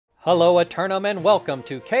Hello Eternum and welcome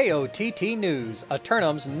to KOTT News,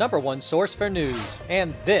 Eternum's #1 source for news,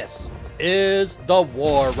 and this is the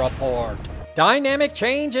War Report. Dynamic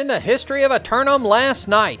change in the history of Eternum last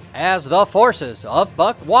night as the forces of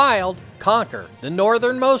Buck Wild conquer the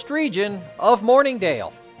northernmost region of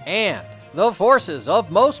Mourningdale, and the forces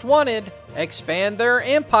of Most Wanted expand their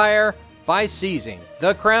empire by seizing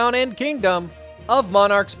the crown and kingdom of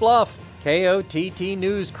Monarch's Bluff. KOTT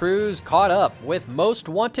News crews caught up with Most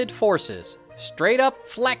Wanted forces, straight up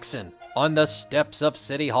flexing on the steps of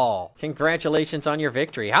City Hall. Congratulations on your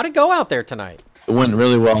victory. How'd it go out there tonight? It went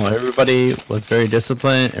really well. Everybody was very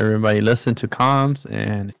disciplined. Everybody listened to comms,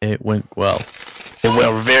 and it went well. It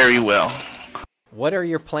went very well. What are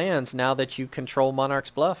your plans now that you control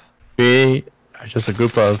Monarch's Bluff? We are just a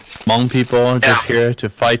group of Hmong people just here to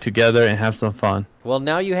fight together and have some fun. Well,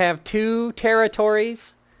 now you have 2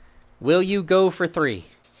 territories. Will you go for 3?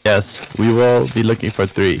 Yes, we will be looking for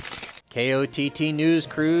 3. KOTT News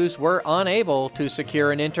crews were unable to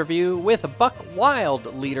secure an interview with Buck Wild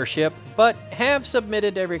leadership, but have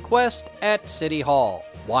submitted a request at City Hall.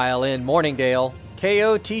 While in Mourningdale,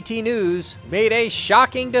 KOTT News made a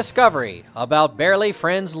shocking discovery about Barely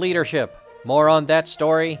Friends leadership. More on that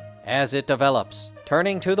story as it develops.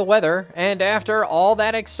 Turning to the weather, and after all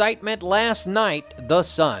that excitement last night, the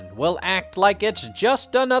sun will act like it's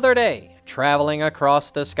just another day traveling across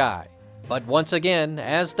the sky. But once again,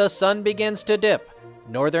 as the sun begins to dip,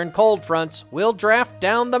 northern cold fronts will draft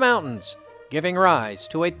down the mountains, giving rise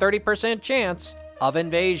to a 30% chance of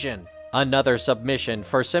invasion. Another submission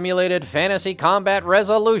for Simulated Fantasy Combat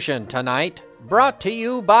Resolution tonight, brought to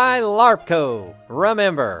you by LARPco.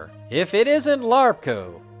 Remember, if it isn't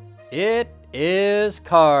LARPco, it is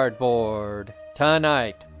cardboard.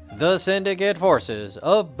 Tonight, the syndicate forces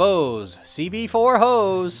of Bo's CB4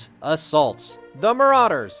 Hose assaults the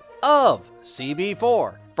Marauders of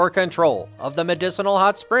CB4 for control of the medicinal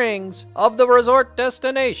hot springs of the resort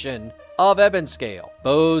destination of Ebonscale.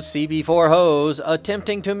 Bo's CB4 Hose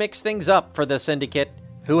attempting to mix things up for the syndicate,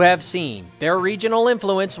 who have seen their regional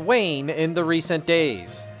influence wane in the recent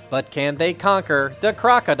days. But can they conquer the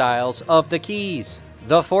crocodiles of the Keys?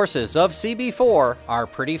 The forces of CB4 are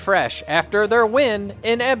pretty fresh after their win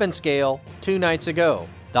in Ebonscale 2 nights ago.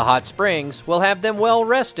 The hot springs will have them well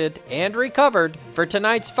rested and recovered for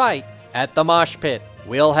tonight's fight at the Mosh Pit.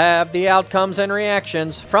 We'll have the outcomes and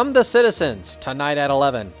reactions from the citizens tonight at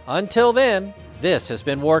 11. Until then, this has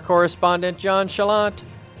been War Correspondent JChalant,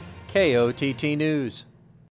 KOTT News.